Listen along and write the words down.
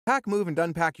Pack, move, and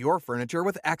unpack your furniture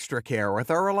with extra care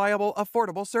with our reliable,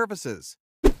 affordable services.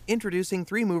 Introducing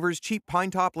 3Movers Cheap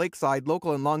Pinetop Lakeside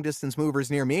local and long-distance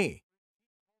movers near me.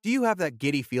 Do you have that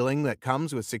giddy feeling that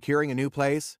comes with securing a new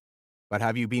place? But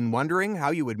have you been wondering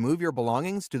how you would move your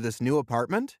belongings to this new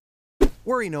apartment?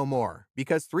 Worry no more,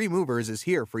 because 3Movers is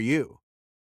here for you.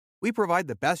 We provide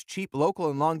the best cheap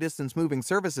local and long-distance moving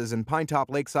services in Pinetop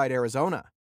Lakeside, Arizona.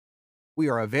 We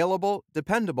are available,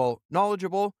 dependable,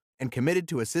 knowledgeable, and committed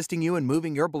to assisting you in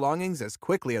moving your belongings as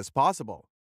quickly as possible.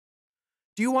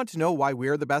 Do you want to know why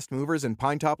we're the best movers in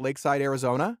Pinetop Lakeside,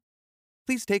 Arizona?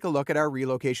 Please take a look at our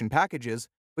relocation packages,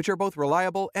 which are both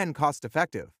reliable and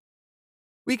cost-effective.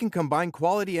 We can combine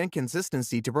quality and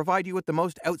consistency to provide you with the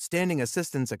most outstanding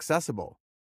assistance accessible.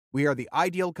 We are the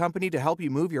ideal company to help you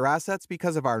move your assets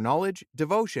because of our knowledge,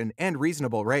 devotion, and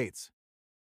reasonable rates.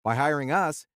 By hiring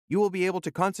us, you will be able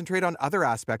to concentrate on other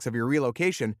aspects of your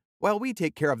relocation while we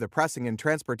take care of the pressing and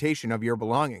transportation of your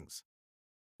belongings.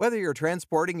 Whether you're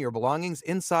transporting your belongings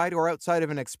inside or outside of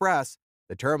an express,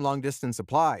 the term long distance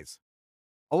applies.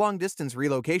 A long-distance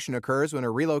relocation occurs when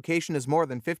a relocation is more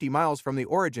than 50 miles from the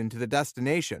origin to the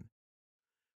destination.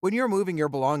 When you're moving your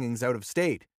belongings out of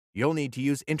state, you'll need to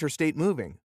use interstate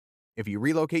moving. If you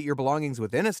relocate your belongings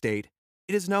within a state,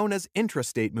 it is known as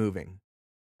intrastate moving.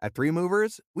 At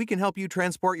 3Movers, we can help you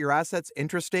transport your assets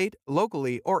intrastate,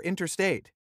 locally, or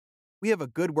interstate. We have a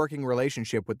good working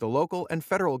relationship with the local and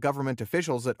federal government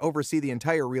officials that oversee the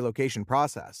entire relocation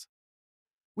process.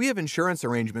 We have insurance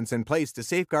arrangements in place to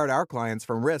safeguard our clients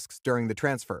from risks during the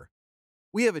transfer.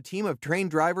 We have a team of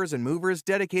trained drivers and movers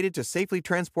dedicated to safely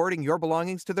transporting your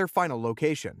belongings to their final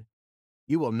location.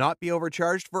 You will not be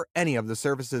overcharged for any of the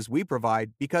services we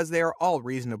provide because they are all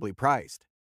reasonably priced.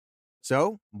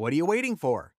 So, what are you waiting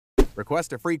for?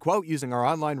 Request a free quote using our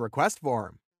online request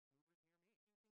form.